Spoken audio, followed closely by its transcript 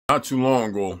Not too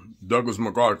long ago, Douglas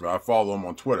MacGregor, I follow him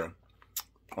on Twitter,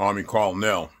 Army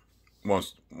Colonel, one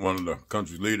of the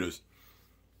country's leaders.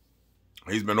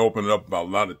 He's been opening up about a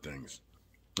lot of things.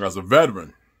 As a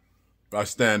veteran, I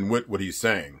stand with what he's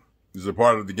saying. This is a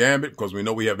part of the gambit because we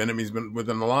know we have enemies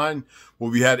within the line.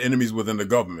 Well, we had enemies within the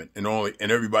government, and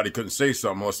everybody couldn't say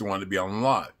something unless they wanted to be on the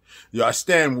line. Yeah, I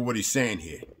stand with what he's saying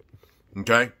here.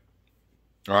 Okay?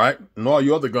 All right? And all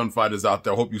you other gunfighters out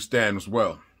there, I hope you stand as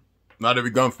well. Not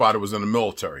every gunfighter was in the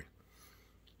military.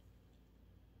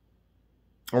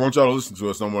 I want y'all to listen to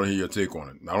us. I want to hear your take on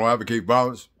it. I don't advocate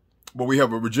violence, but we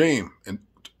have a regime, an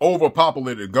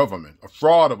overpopulated government, a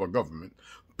fraud of a government,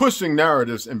 pushing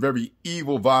narratives and very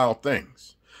evil, vile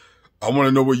things. I want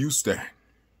to know where you stand,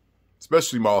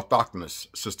 especially my Authoctonus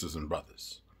sisters and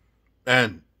brothers,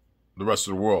 and the rest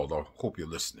of the world. I hope you're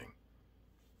listening.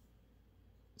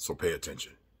 So pay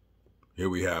attention. Here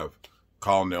we have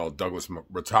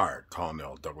retired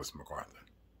Colonel Douglas MacGregor.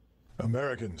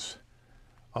 Americans,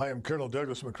 I am Colonel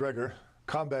Douglas MacGregor,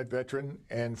 combat veteran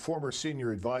and former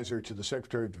senior advisor to the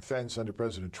Secretary of Defense under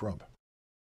President Trump.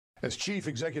 As Chief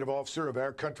Executive Officer of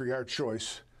Our Country, Our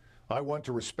Choice, I want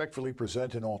to respectfully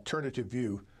present an alternative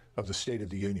view of the State of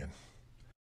the Union.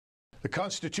 The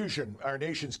Constitution, our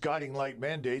nation's guiding light,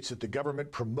 mandates that the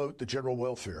government promote the general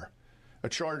welfare, a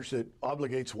charge that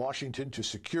obligates Washington to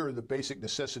secure the basic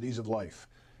necessities of life: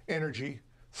 energy,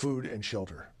 food, and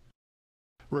shelter.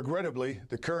 Regrettably,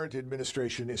 the current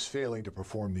administration is failing to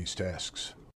perform these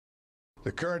tasks.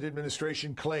 The current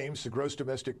administration claims the gross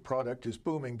domestic product is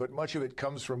booming, but much of it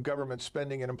comes from government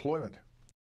spending and employment.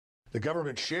 The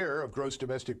government share of gross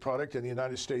domestic product in the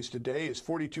United States today is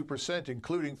 42%,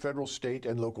 including federal, state,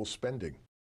 and local spending.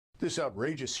 This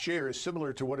outrageous share is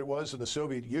similar to what it was in the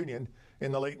Soviet Union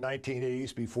in the late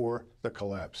 1980s before the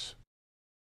collapse.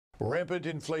 Rampant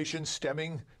inflation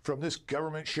stemming from this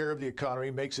government share of the economy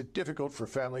makes it difficult for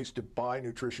families to buy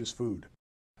nutritious food.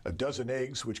 A dozen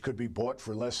eggs, which could be bought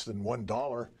for less than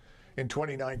 $1 in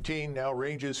 2019, now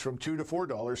ranges from $2 to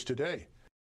 $4 today,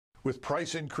 with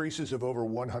price increases of over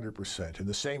 100%. In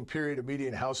the same period, a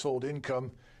median household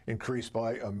income increased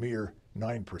by a mere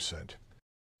 9%.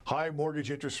 High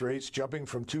mortgage interest rates jumping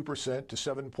from 2% to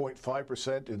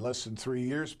 7.5% in less than 3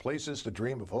 years places the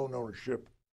dream of home ownership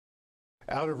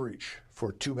out of reach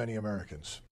for too many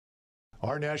Americans.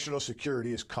 Our national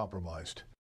security is compromised.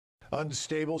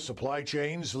 Unstable supply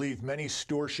chains leave many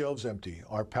store shelves empty.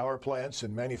 Our power plants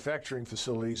and manufacturing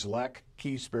facilities lack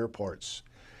key spare parts.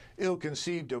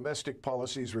 Ill-conceived domestic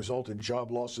policies result in job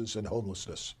losses and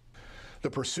homelessness. The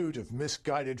pursuit of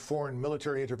misguided foreign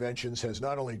military interventions has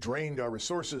not only drained our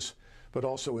resources, but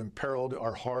also imperiled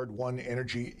our hard-won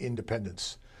energy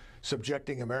independence,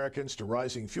 subjecting Americans to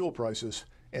rising fuel prices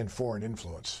and foreign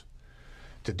influence.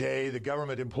 Today, the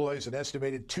government employs an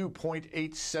estimated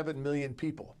 2.87 million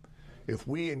people. If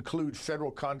we include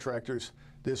federal contractors,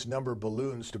 this number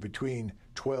balloons to between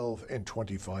 12 and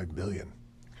 25 million.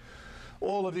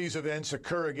 All of these events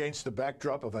occur against the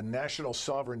backdrop of a national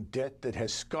sovereign debt that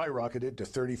has skyrocketed to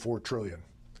 $34 trillion.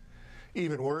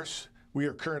 Even worse, we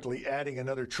are currently adding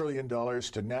another $1 trillion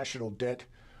to national debt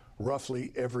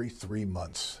roughly every 3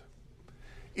 months.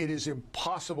 It is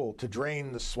impossible to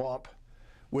drain the swamp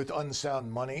with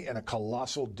unsound money and a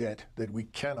colossal debt that we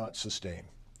cannot sustain.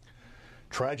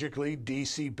 Tragically,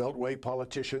 D.C. Beltway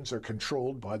politicians are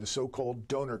controlled by the so-called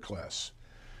donor class.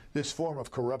 This form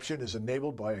of corruption is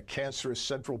enabled by a cancerous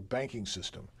central banking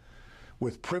system.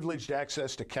 With privileged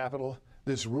access to capital,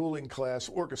 this ruling class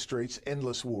orchestrates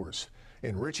endless wars,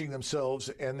 enriching themselves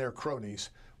and their cronies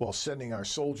while sending our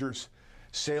soldiers,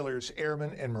 sailors,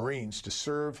 airmen, and Marines to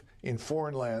serve in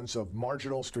foreign lands of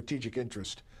marginal strategic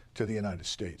interest to the United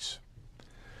States.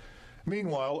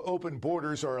 Meanwhile, open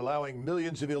borders are allowing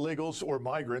millions of illegals or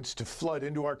migrants to flood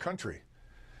into our country.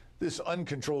 This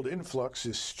uncontrolled influx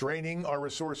is straining our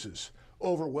resources,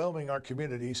 overwhelming our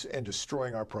communities, and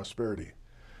destroying our prosperity.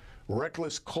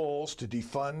 Reckless calls to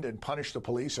defund and punish the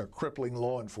police are crippling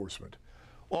law enforcement.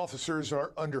 Officers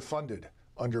are underfunded,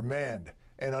 undermanned,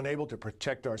 and unable to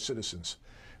protect our citizens,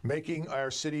 making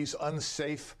our cities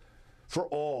unsafe for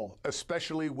all,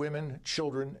 especially women,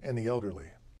 children, and the elderly.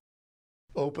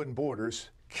 Open borders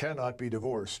cannot be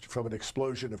divorced from an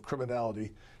explosion of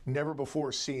criminality never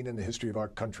before seen in the history of our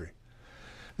country.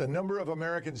 The number of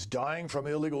Americans dying from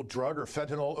illegal drug or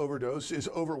fentanyl overdose is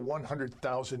over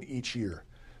 100,000 each year,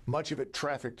 much of it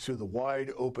trafficked through the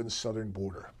wide open southern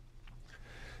border.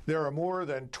 There are more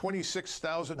than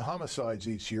 26,000 homicides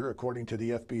each year, according to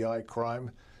the FBI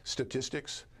crime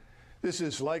statistics. This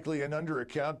is likely an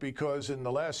underaccount because in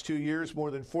the last 2 years, more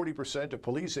than 40% of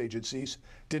police agencies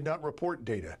did not report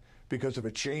data because of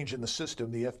a change in the system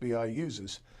the FBI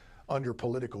uses under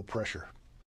political pressure.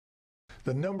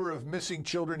 The number of missing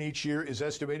children each year is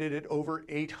estimated at over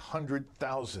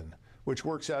 800,000, which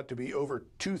works out to be over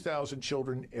 2,000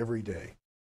 children every day.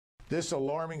 This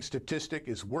alarming statistic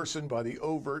is worsened by the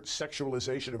overt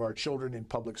sexualization of our children in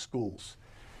public schools.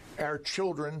 Our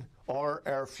children are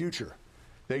our future.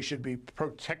 They should be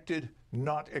protected,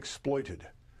 not exploited.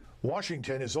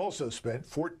 Washington has also spent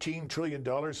 $14 trillion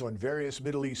on various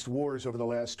Middle East wars over the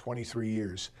last 23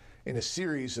 years in a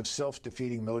series of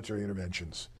self-defeating military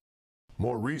interventions.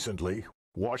 More recently,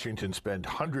 Washington spent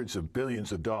hundreds of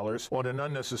billions of dollars on an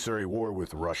unnecessary war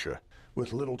with Russia,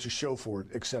 with little to show for it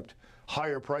except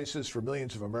higher prices for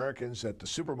millions of Americans at the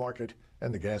supermarket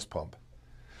and the gas pump.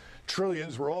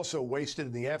 Trillions were also wasted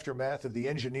in the aftermath of the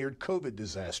engineered COVID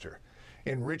disaster,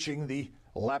 enriching the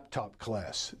laptop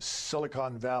class,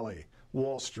 Silicon Valley,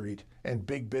 Wall Street, and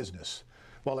big business,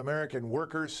 while American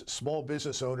workers, small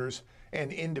business owners,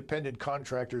 and independent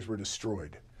contractors were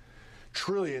destroyed.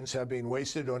 Trillions have been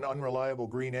wasted on unreliable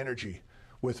green energy,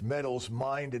 with metals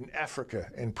mined in Africa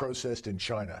and processed in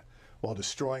China, while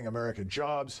destroying American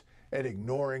jobs and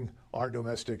ignoring our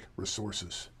domestic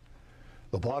resources.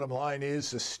 The bottom line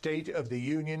is the state of the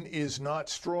union is not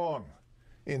strong.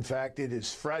 In fact, it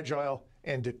is fragile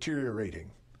and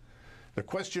deteriorating. The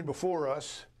question before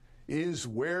us is,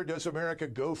 where does America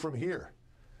go from here?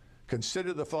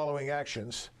 Consider the following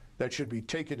actions that should be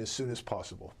taken as soon as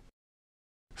possible.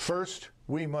 First,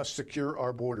 we must secure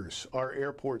our borders, our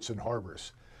airports and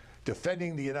harbors.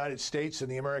 Defending the United States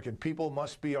and the American people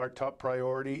must be our top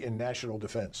priority in national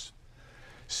defense.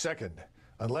 Second,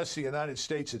 unless the United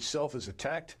States itself is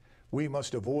attacked, we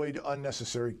must avoid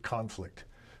unnecessary conflict.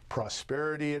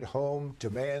 Prosperity at home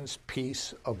demands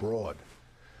peace abroad.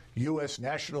 U.S.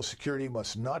 national security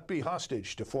must not be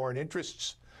hostage to foreign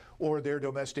interests or their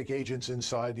domestic agents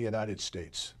inside the United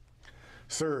States.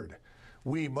 Third,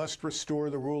 we must restore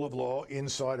the rule of law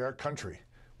inside our country.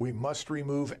 We must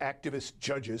remove activist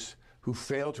judges who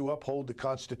fail to uphold the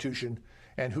Constitution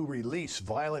and who release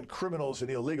violent criminals and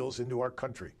illegals into our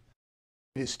country.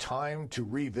 It is time to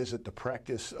revisit the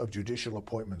practice of judicial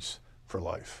appointments for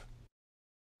life.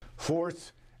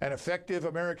 Fourth, an effective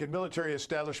American military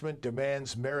establishment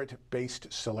demands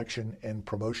merit-based selection and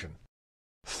promotion.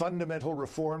 Fundamental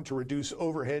reform to reduce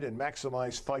overhead and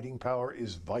maximize fighting power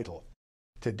is vital.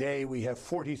 Today, we have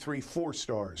 43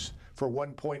 four-stars for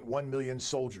 1.1 million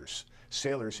soldiers,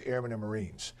 sailors, airmen, and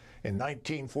Marines. In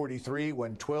 1943,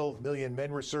 when 12 million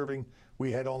men were serving,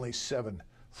 we had only 7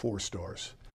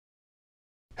 four-stars.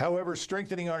 However,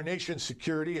 strengthening our nation's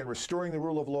security and restoring the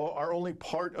rule of law are only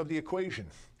part of the equation.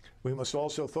 We must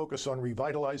also focus on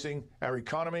revitalizing our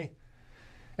economy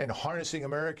and harnessing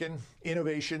American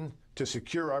innovation to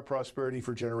secure our prosperity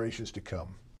for generations to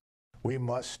come. We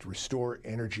must restore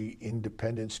energy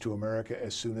independence to America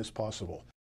as soon as possible,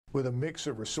 with a mix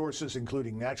of resources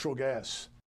including natural gas,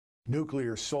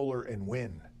 nuclear, solar, and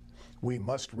wind. We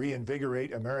must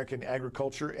reinvigorate American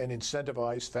agriculture and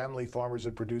incentivize family farmers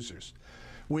and producers.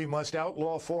 We must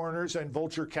outlaw foreigners and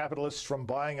vulture capitalists from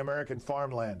buying American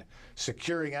farmland,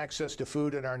 securing access to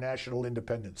food and our national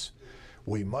independence.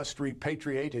 We must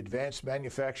repatriate advanced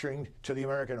manufacturing to the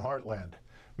American heartland,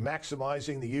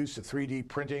 maximizing the use of 3D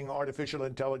printing, artificial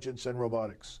intelligence, and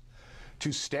robotics.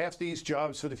 To staff these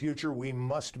jobs for the future, we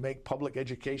must make public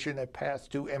education a path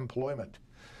to employment.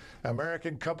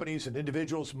 American companies and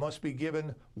individuals must be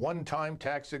given one-time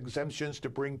tax exemptions to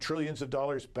bring trillions of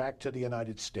dollars back to the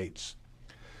United States.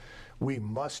 We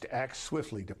must act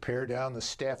swiftly to pare down the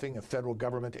staffing of federal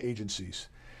government agencies.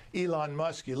 Elon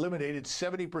Musk eliminated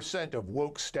 70% of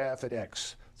woke staff at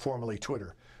X, formerly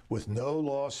Twitter, with no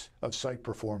loss of site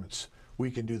performance.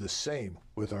 We can do the same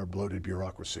with our bloated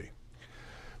bureaucracy.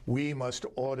 We must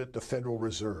audit the Federal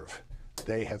Reserve.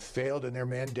 They have failed in their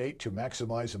mandate to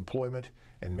maximize employment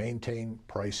and maintain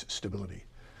price stability.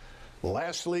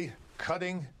 Lastly,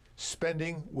 cutting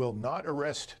spending will not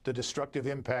arrest the destructive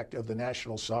impact of the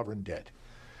national sovereign debt.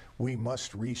 We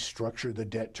must restructure the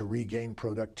debt to regain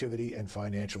productivity and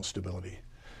financial stability.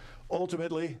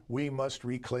 Ultimately, we must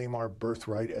reclaim our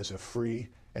birthright as a free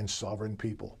and sovereign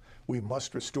people. We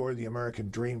must restore the American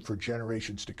dream for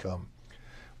generations to come.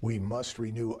 We must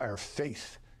renew our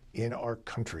faith in our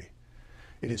country.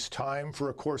 It is time for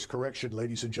a course correction,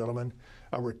 ladies and gentlemen,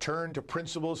 a return to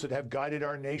principles that have guided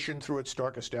our nation through its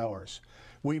darkest hours.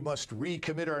 We must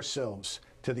recommit ourselves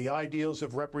to the ideals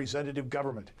of representative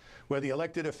government, where the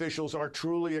elected officials are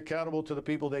truly accountable to the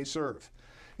people they serve.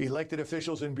 Elected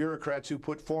officials and bureaucrats who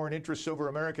put foreign interests over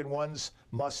American ones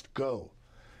must go.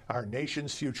 Our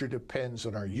nation's future depends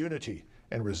on our unity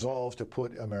and resolve to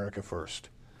put America first.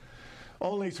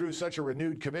 Only through such a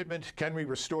renewed commitment can we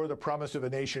restore the promise of a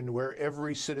nation where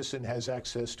every citizen has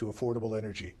access to affordable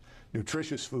energy,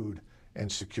 nutritious food,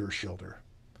 and secure shelter.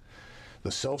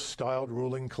 The self-styled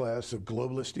ruling class of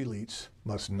globalist elites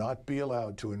must not be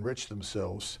allowed to enrich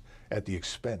themselves at the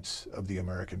expense of the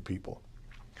American people.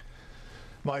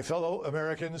 My fellow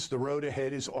Americans, the road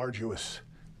ahead is arduous,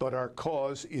 but our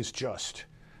cause is just.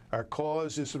 Our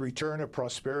cause is the return of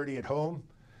prosperity at home,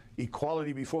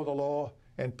 equality before the law,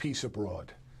 and peace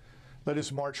abroad. Let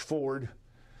us march forward,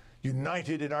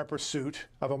 united in our pursuit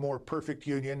of a more perfect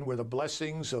union where the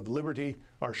blessings of liberty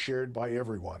are shared by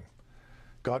everyone.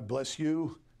 God bless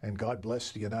you, and God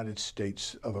bless the United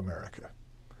States of America.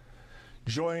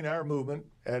 Join our movement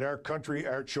at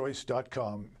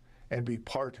ourcountryourchoice.com and be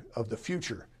part of the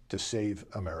future to save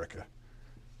America.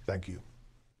 Thank you.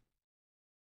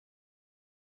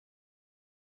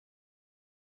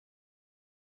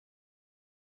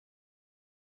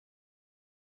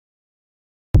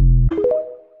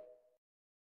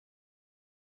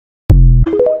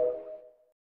 You